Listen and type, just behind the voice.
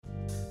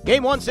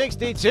Game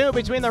 162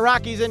 between the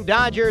Rockies and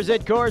Dodgers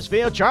at Coors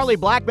Field. Charlie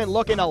Blackmon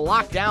looking to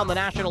lock down the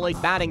National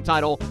League batting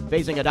title,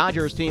 facing a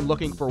Dodgers team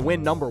looking for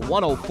win number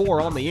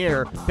 104 on the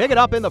year. Pick it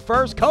up in the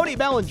first, Cody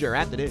Bellinger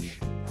at the dish.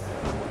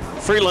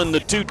 Freeland, the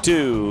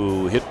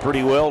 2-2, hit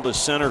pretty well to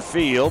center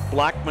field.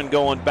 Blackmon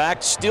going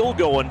back, still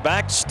going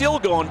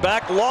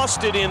back,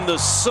 lost it in the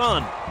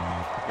sun.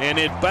 And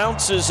it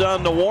bounces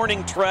on the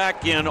warning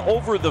track and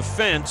over the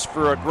fence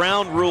for a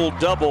ground rule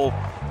double.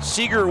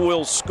 Seager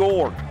will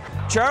score.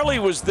 Charlie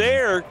was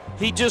there,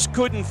 he just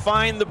couldn't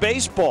find the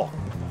baseball.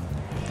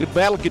 Good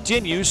battle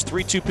continues.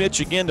 3-2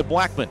 pitch again to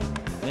Blackmon.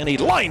 And he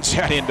lines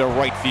that into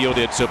right field.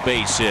 It's a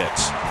base hit.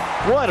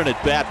 What an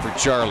at-bat for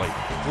Charlie.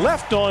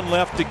 Left on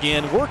left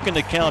again, working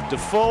the count to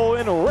Defoe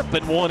and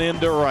ripping one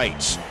into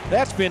right.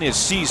 That's been his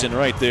season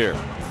right there.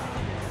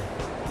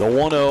 The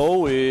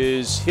 1-0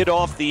 is hit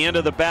off the end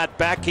of the bat,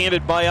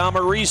 backhanded by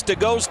Amarista,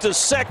 goes to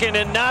second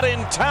and not in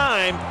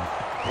time.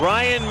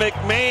 Ryan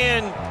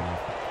McMahon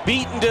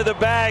beaten to the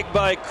bag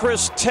by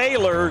Chris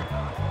Taylor,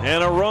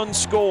 and a run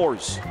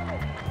scores.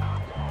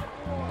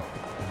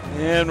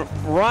 And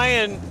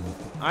Ryan,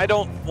 I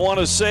don't want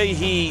to say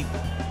he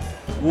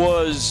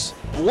was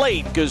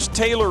late because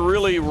Taylor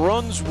really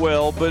runs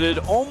well, but it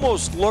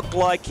almost looked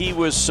like he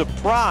was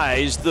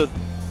surprised. The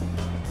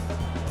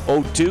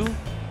 0-2,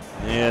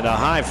 and a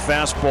high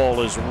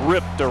fastball is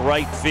ripped to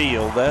right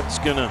field. That's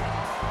going to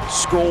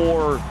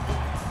score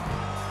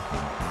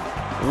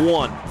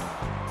one.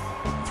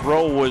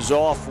 Throw was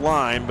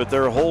offline, but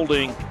they're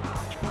holding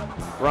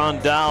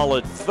Grandal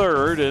at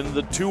third, and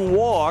the two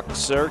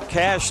walks are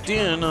cashed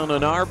in on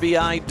an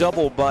RBI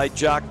double by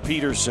Jock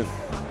Peterson.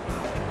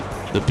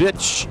 The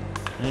pitch,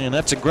 and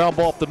that's a ground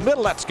ball up the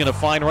middle. That's going to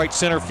find right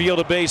center field,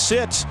 a base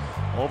hit.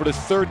 Over to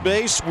third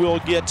base, we'll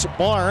get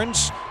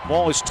Barnes.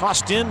 Ball is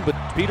tossed in, but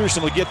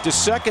Peterson will get to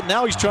second.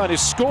 Now he's trying to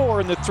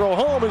score, and the throw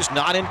home is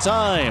not in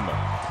time.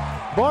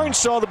 Barnes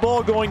saw the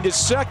ball going to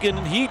second,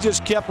 and he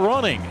just kept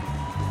running.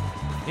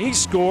 He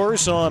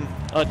scores on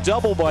a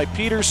double by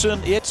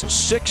Peterson. It's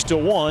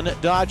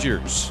 6-1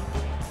 Dodgers.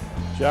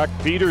 Jock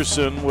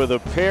Peterson with a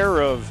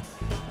pair of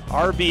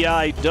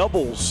RBI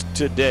doubles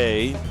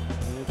today.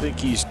 I think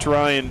he's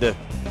trying to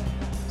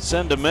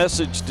send a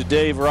message to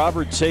Dave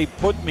Roberts, hey,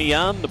 put me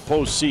on the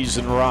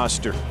postseason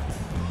roster.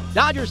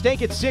 Dodgers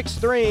take it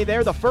 6-3.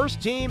 They're the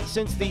first team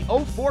since the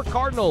 04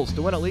 Cardinals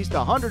to win at least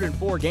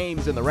 104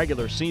 games in the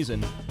regular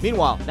season.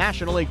 Meanwhile,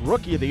 National League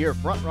Rookie of the Year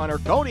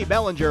frontrunner Cody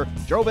Bellinger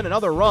drove in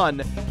another run.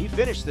 He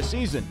finished the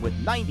season with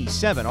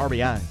 97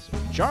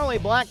 RBIs. Charlie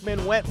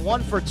Blackmon went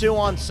 1 for 2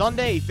 on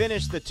Sunday. He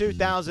finished the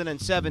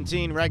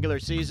 2017 regular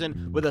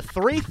season with a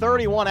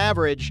 .331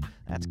 average.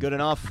 That's good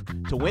enough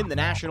to win the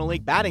National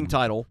League batting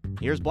title.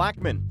 Here's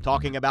Blackmon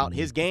talking about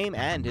his game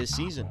and his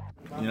season.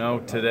 You know,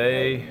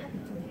 today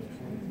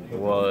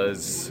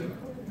was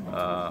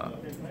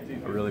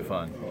really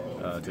fun.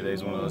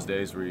 Today's one of those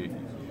days where you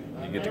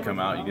get to come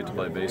out, you get to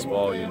play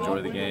baseball, you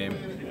enjoy the game,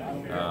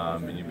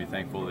 and you be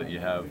thankful that you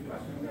have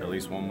at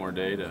least one more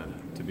day to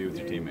be with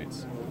your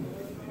teammates.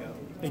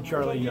 Hey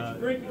Charlie,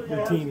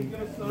 your team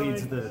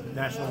leads the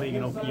National League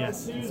in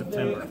OPS in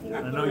September.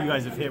 I know you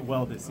guys have hit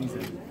well this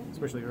season,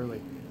 especially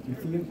early.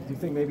 Do you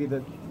think maybe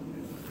that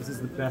this is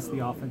the best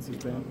the offense has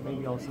been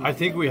maybe all season? I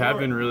think we have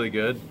been really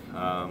good,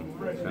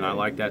 and I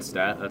like that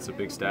stat. That's a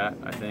big stat,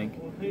 I think.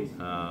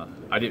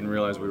 I didn't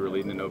realize we were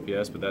leading in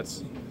OPS, but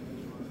that's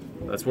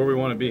where we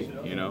want to be.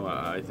 You know,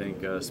 I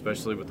think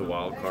especially with the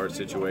wild card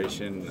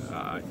situation,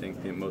 I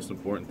think the most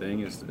important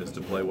thing is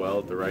to play well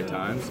at the right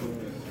times.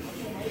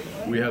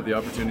 We have the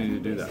opportunity to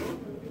do that.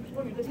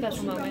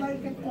 Special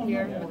moment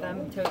here with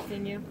them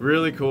toasting you.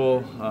 Really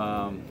cool.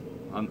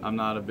 I'm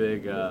not a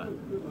big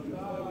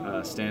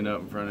stand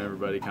up in front of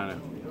everybody kind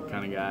of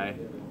guy,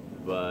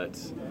 but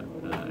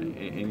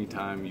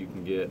anytime you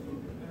can get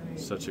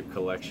such a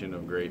collection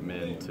of great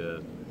men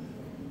to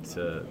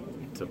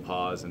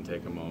pause and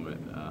take a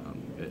moment,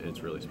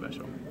 it's really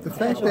special. The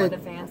fact that the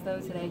fans though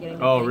today getting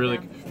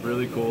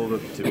really cool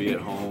to be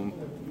at home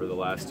for the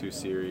last two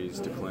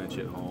series, to clinch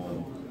at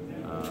home,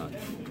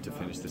 to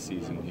finish the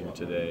season here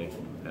today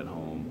at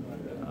home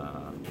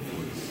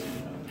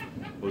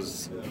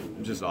was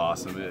just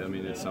awesome. I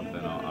mean, it's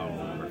something I'll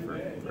remember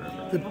forever.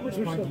 How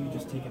much pride do you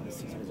just take in the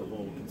season as a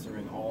whole,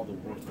 considering all the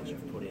work that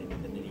you've put in,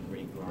 the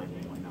nitty-gritty grind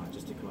and whatnot,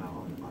 just to come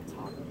out on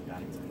top of the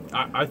batting team?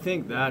 I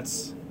think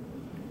that's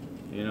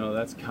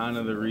kind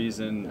of the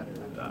reason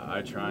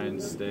I try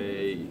and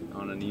stay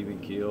on an even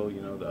keel,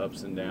 the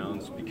ups and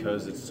downs,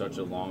 because it's such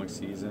a long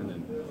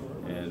season,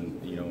 and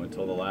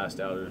until the last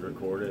out is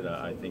recorded,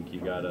 I think you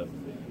gotta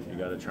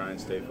try and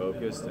stay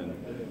focused. And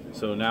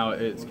so now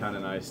it's kind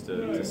of nice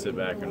to sit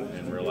back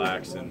and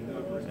relax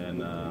and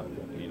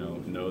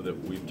know that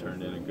we've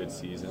turned in a good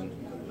season.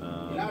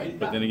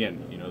 But then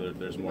again,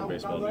 there's more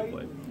baseball to be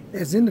played.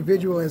 As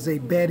individual as a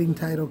batting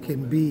title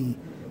can be,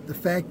 the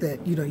fact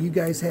that you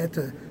guys had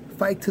to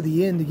fight to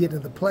the end to get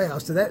into the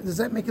playoffs, does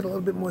that make it a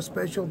little bit more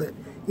special that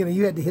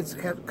you had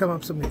to come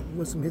up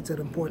with some hits at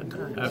important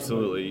times?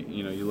 Absolutely.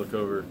 You look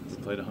over, we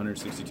played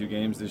 162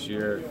 games this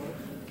year.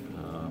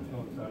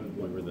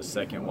 We were the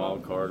second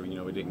wild card. You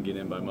know, we didn't get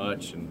in by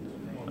much,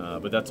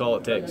 but that's all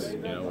it takes. You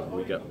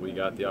know, we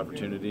got the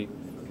opportunity,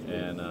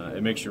 and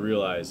it makes you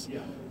realize,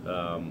 you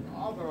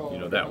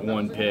know, that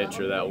one pitch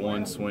or that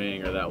one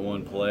swing or that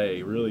one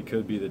play really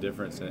could be the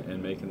difference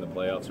in making the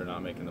playoffs or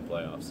not making the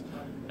playoffs.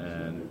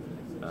 And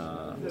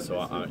so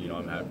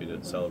I'm happy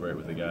to celebrate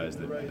with the guys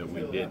that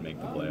we did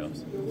make the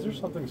playoffs. Is there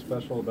something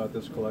special about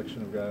this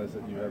collection of guys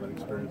that you haven't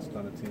experienced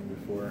on a team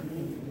before?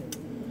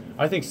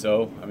 I think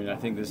so. I mean, I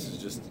think this is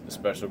just a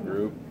special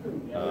group.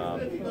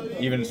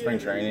 Even in spring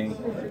training,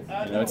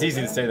 you know, it's easy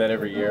to say that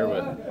every year,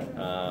 but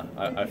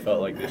I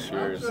felt like this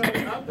year's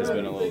has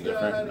been a little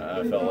different.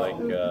 I felt like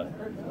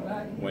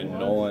when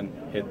Nolan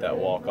hit that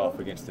walk-off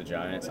against the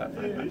Giants, I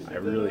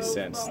really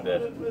sensed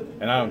that,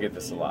 and I don't get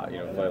this a lot, you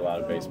know, play a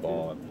lot of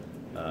baseball, and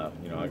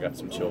you know, I got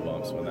some chill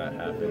bumps when that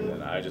happened,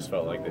 and I just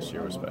felt like this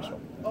year was special.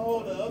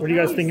 What are you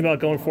guys thinking about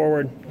going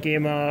forward?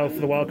 Game for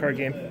the wild card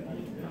game?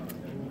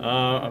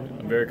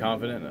 I'm very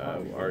confident.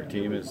 Our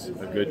team is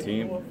a good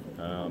team.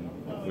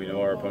 We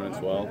know our opponents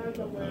well.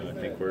 I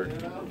think we're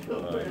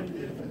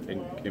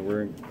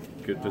in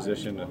good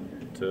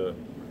position to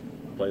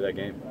play that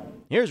game.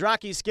 Here's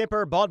Rocky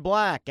skipper Bud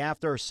Black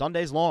after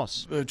Sunday's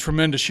loss. A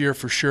tremendous year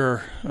for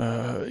sure.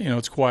 You know,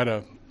 it's quite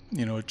a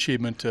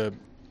achievement to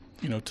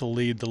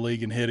lead the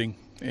league in hitting,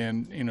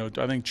 and you know,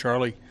 I think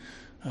Charlie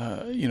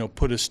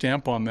put his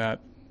stamp on that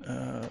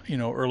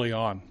early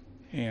on,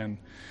 and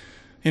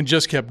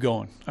just kept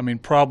going. I mean,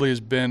 probably has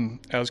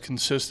been as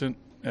consistent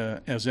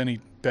as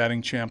any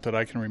batting champ that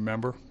I can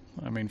remember.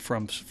 I mean,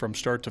 from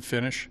start to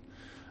finish.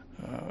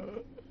 I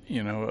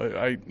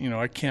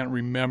can't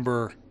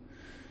remember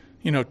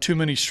too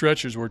many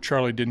stretches where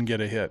Charlie didn't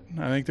get a hit.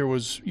 I think there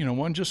was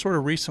one just sort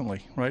of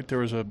recently, right? There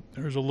was a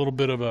little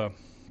bit of a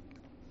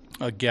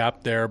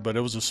gap there, but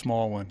it was a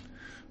small one.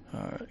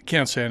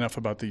 Can't say enough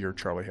about the year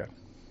Charlie had.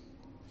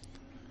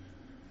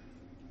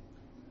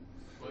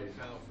 Well,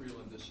 Kyle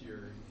Freeland this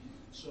year, you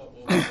saw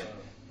both the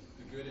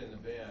good and the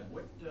bad.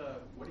 What do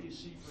you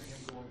see for him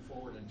going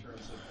forward in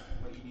terms of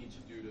what he needs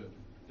to do to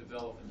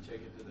develop and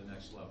take it to the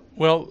next level?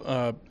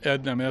 Well,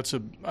 Ed, I mean,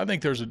 I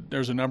think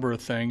there's a number of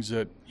things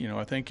that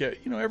I think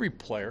every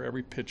player,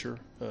 every pitcher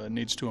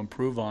needs to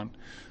improve on.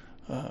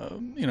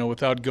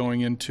 Without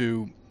going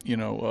into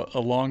a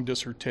long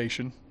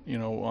dissertation,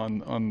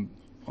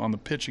 on the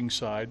pitching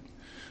side.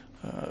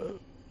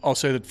 I'll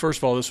say that first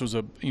of all, this was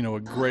a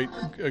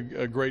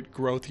great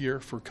growth year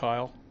for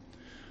Kyle.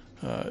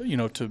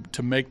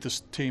 To make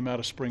this team out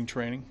of spring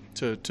training,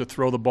 to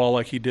throw the ball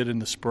like he did in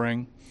the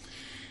spring,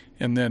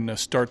 and then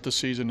start the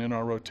season in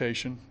our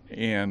rotation,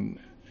 and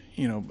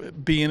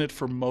be in it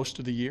for most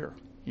of the year.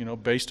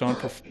 Based on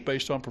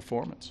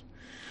performance.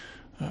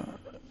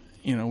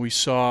 We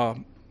saw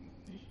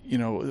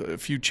a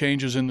few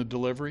changes in the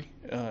delivery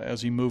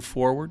as he moved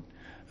forward.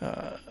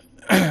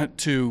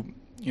 To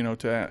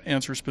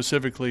answer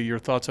specifically your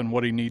thoughts on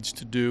what he needs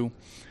to do,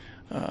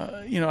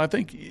 I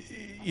think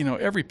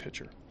every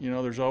pitcher,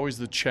 there's always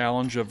the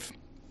challenge of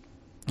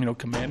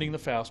commanding the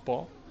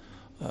fastball,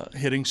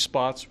 hitting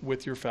spots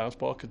with your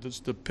fastball because it's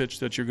the pitch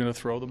that you're going to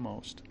throw the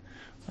most.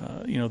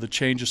 The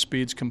change of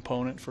speeds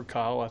component for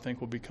Kyle, I think,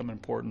 will become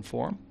important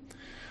for him.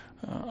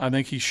 I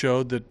think he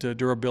showed that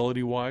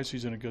durability-wise,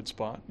 he's in a good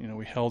spot.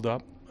 We held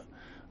up.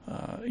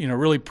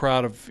 Really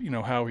proud of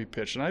how he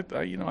pitched, and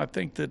I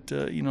think that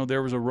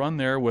there was a run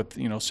there with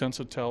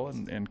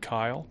Sensatella and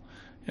Kyle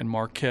and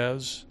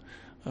Marquez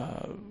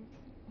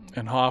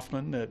and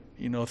Hoffman that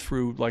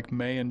through like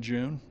May and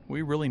June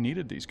we really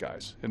needed these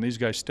guys, and these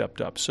guys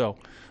stepped up. So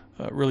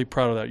really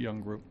proud of that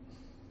young group.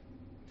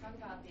 Talk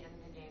about the end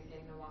of the game,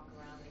 getting to walk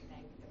around and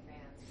thank the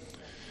fans.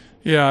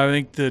 Yeah, I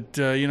think that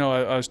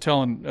I was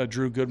telling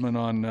Drew Goodman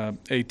on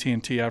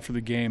AT&T after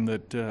the game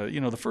that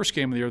the first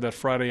game of the year, that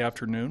Friday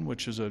afternoon,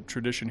 which is a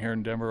tradition here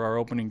in Denver, our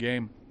opening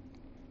game,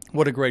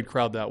 what a great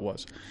crowd that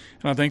was.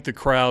 And I think the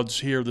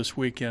crowds here this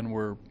weekend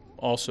were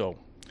also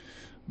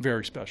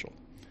very special.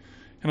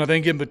 And I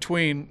think in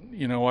between,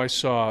 I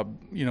saw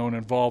an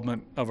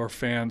involvement of our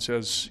fans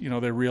as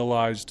they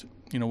realized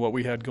what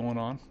we had going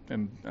on.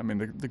 And I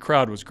mean the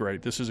crowd was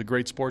great. This is a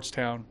great sports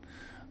town.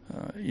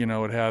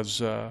 It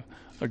has a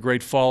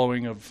great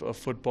following of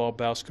football,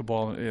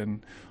 basketball,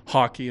 and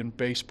hockey and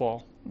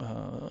baseball.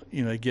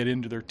 They get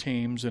into their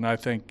teams, and I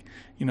think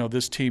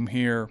this team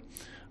here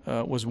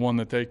was one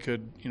that they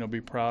could be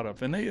proud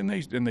of, and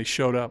they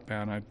showed up,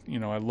 man. I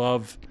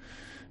love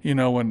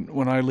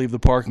when I leave the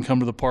park and come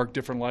to the park,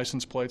 different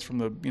license plates from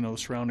the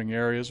surrounding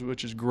areas,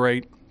 which is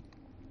great.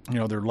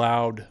 They're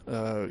loud.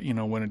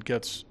 When it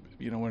gets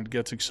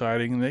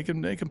exciting, and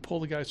they can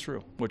pull the guys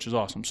through, which is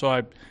awesome. So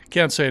I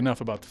can't say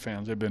enough about the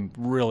fans. They've been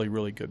really,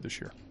 really good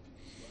this year.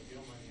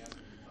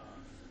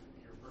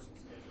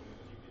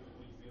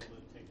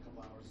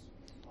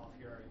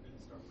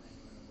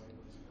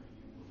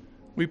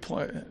 We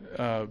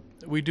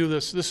do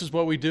this. This is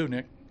what we do,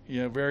 Nick.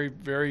 Very,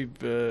 very.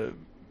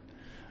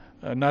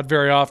 Not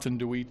very often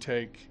do we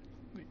take,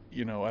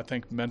 I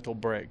think, mental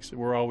breaks.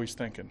 We're always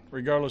thinking,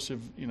 regardless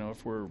of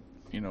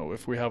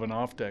if we have an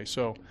off day.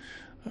 So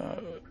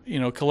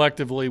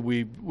collectively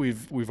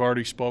we've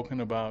already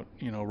spoken about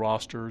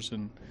rosters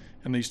and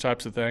these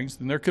types of things.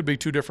 And there could be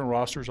two different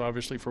rosters,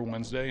 obviously, for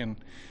Wednesday, and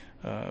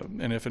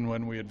if and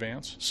when we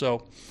advance.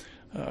 So,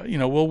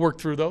 we'll work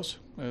through those.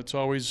 It's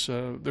always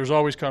there's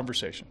always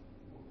conversation.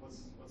 What's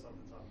on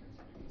the top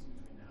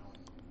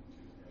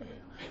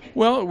next week?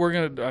 Well,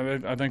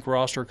 I think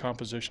roster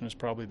composition is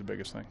probably the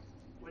biggest thing.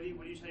 What do you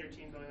tell your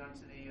team going on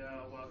to the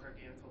wild card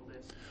game in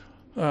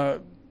a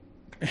couple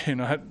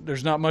days?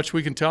 There's not much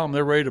we can tell them.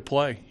 They're ready to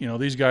play.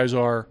 These guys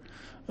are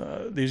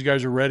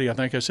ready. I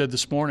think I said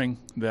this morning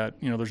that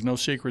there's no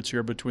secrets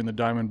here between the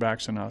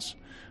Diamondbacks and us.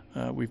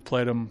 We've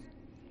played them,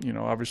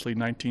 obviously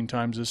 19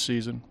 times this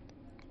season.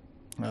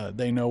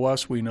 They know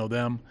us, we know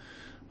them.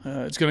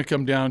 It's going to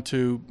come down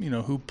to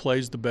who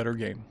plays the better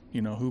game.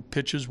 Who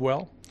pitches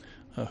well,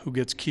 who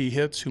gets key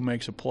hits, who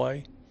makes a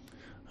play.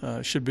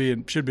 Should be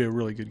a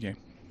really good game.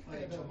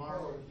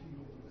 Tomorrow,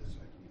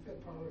 you've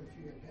had power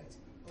a few at bats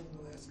over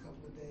the last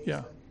couple of days.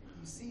 Yeah.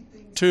 You see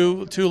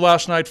things Two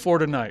last night, 4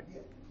 tonight. Yeah.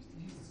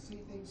 Do you see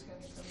things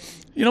kind of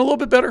coming? A little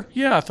bit better.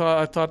 Yeah,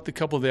 I thought the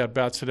couple of the at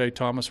bats today,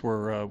 Thomas,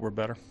 were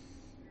better.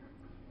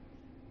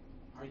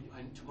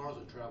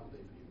 Tomorrow's a travel day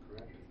for you,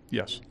 correct?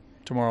 Yes,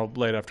 tomorrow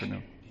late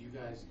afternoon. Do you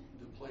guys,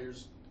 the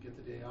players, get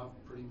the day off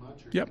pretty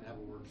much, or Yep. you can have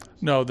a work time?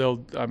 No,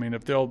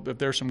 if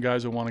there's some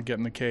guys that want to get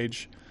in the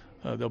cage,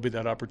 there'll be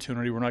that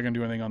opportunity. We're not going to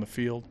do anything on the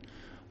field.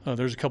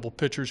 There's a couple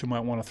pitchers who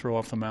might want to throw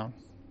off the mound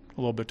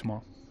a little bit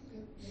tomorrow.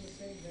 In the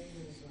same vein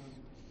as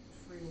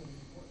Freeland,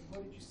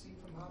 what did you see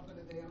from Hoffman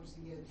today?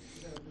 Obviously,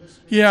 he had a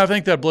blister. Yeah, I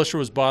think that blister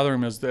was bothering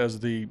him as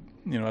the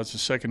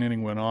second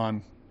inning went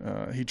on.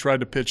 He tried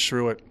to pitch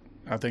through it.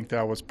 I think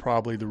that was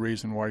probably the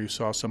reason why you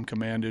saw some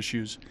command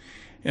issues,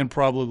 and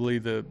probably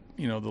the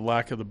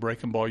lack of the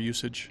breaking ball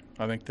usage.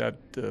 I think that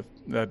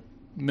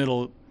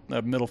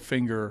middle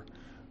finger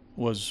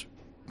was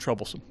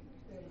troublesome.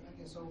 And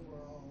I guess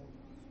overall,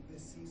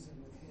 this season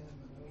with him,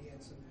 I know he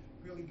had some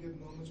really good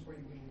moments where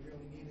you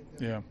really needed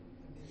them. Yeah.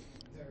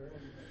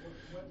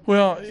 What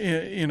Well,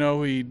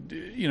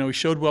 he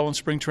showed well in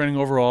spring training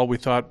overall. We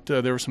thought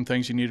there were some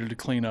things he needed to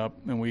clean up,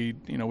 and we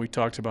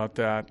talked about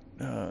that.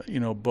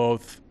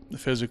 Both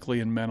physically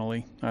and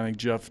mentally. I think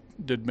Jeff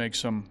did make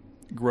some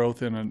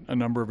growth in a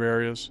number of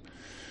areas.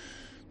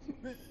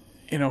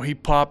 He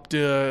popped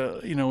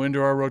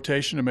into our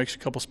rotation to make a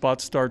couple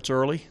spot starts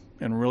early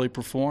and really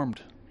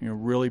performed.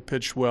 Really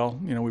pitched well.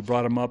 We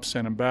brought him up,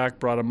 sent him back,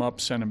 brought him up,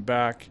 sent him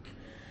back,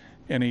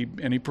 and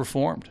he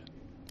performed.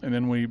 And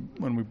then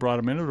when we brought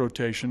him into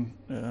rotation,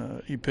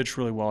 he pitched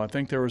really well. I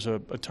think there was a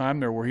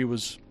time there where he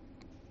was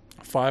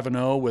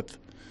 5-0 with,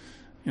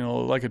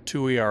 like a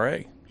 2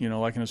 ERA,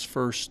 like in his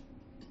first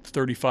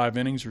 35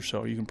 innings or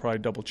so. You can probably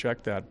double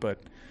check that,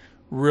 but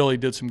really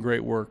did some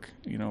great work,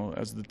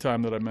 as the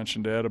time that I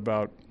mentioned to Ed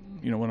about,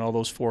 when all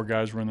those 4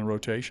 guys were in the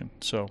rotation.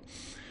 So,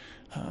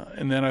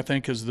 and then I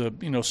think as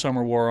the,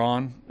 summer wore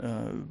on,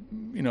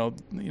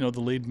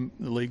 the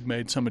league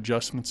made some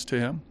adjustments to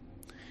him.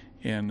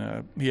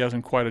 And he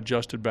hasn't quite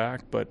adjusted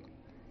back, but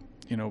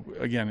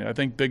again, I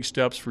think big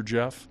steps for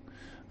Jeff.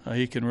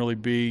 He can really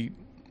be,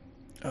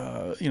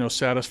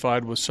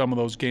 satisfied with some of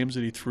those games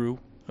that he threw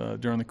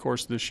during the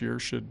course of this year.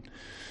 Should,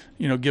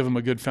 give him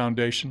a good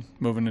foundation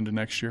moving into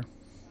next year.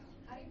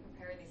 How do you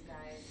prepare these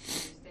guys to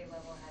stay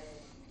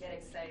level-headed, get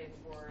excited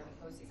for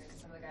the postseason? Because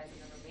some of the guys have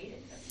never made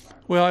it this far.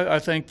 Well, I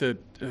think that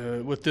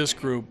with this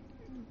group,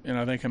 and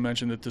I think I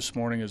mentioned it this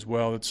morning as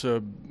well. It's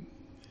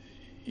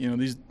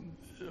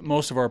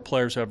most of our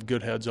players have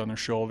good heads on their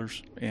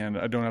shoulders, and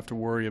I don't have to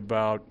worry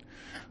about,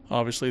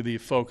 obviously, the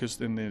focus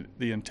and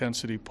the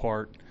intensity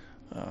part.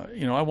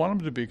 I want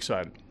them to be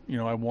excited.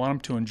 I want them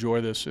to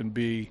enjoy this and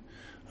be,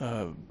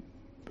 have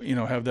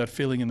that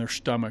feeling in their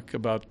stomach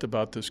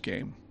about this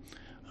game.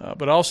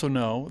 But also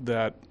know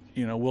that,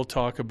 we'll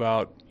talk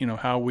about,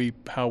 how we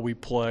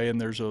play,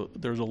 and there's a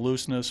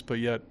looseness, but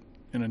yet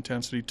an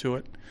intensity to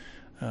it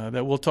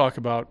that we'll talk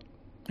about,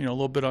 a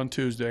little bit on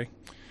Tuesday.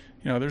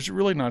 There's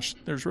really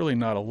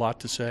not a lot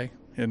to say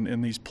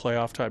in these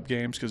playoff type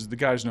games because the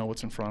guys know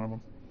what's in front of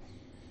them.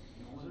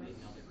 Nolan made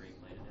another great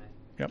play today.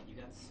 Yep. You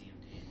got to see him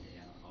day in,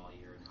 day out all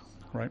year and how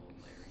phenomenal Right.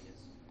 a player he is.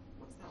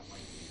 What's that like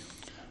for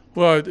you?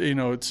 Well,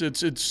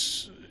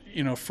 it's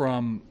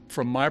from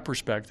my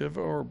perspective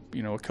or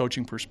a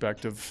coaching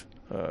perspective,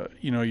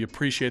 you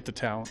appreciate the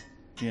talent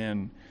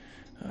and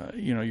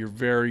you're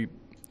very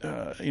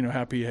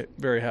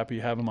very happy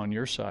to have him on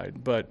your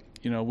side. But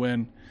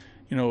when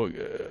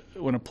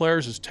a player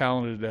is as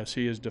talented as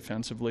he is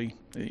defensively,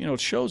 it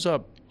shows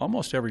up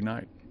almost every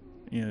night.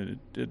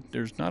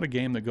 There's not a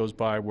game that goes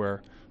by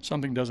where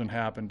something doesn't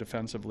happen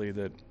defensively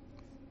that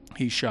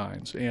he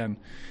shines. And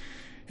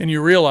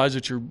you realize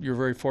that you're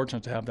very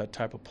fortunate to have that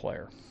type of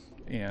player.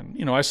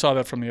 And, I saw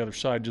that from the other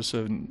side, just a,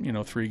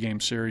 3-game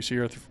series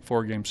here,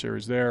 4-game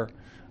series there.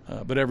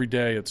 But every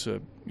day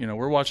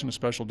we're watching a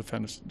special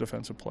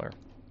defensive player.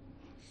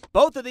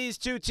 Both of these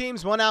two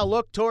teams will now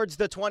look towards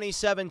the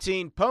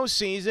 2017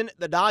 postseason.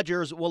 The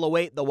Dodgers will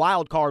await the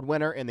wild card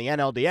winner in the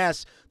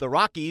NLDS. The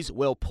Rockies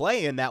will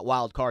play in that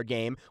wild card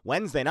game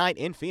Wednesday night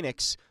in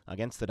Phoenix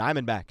against the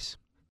Diamondbacks.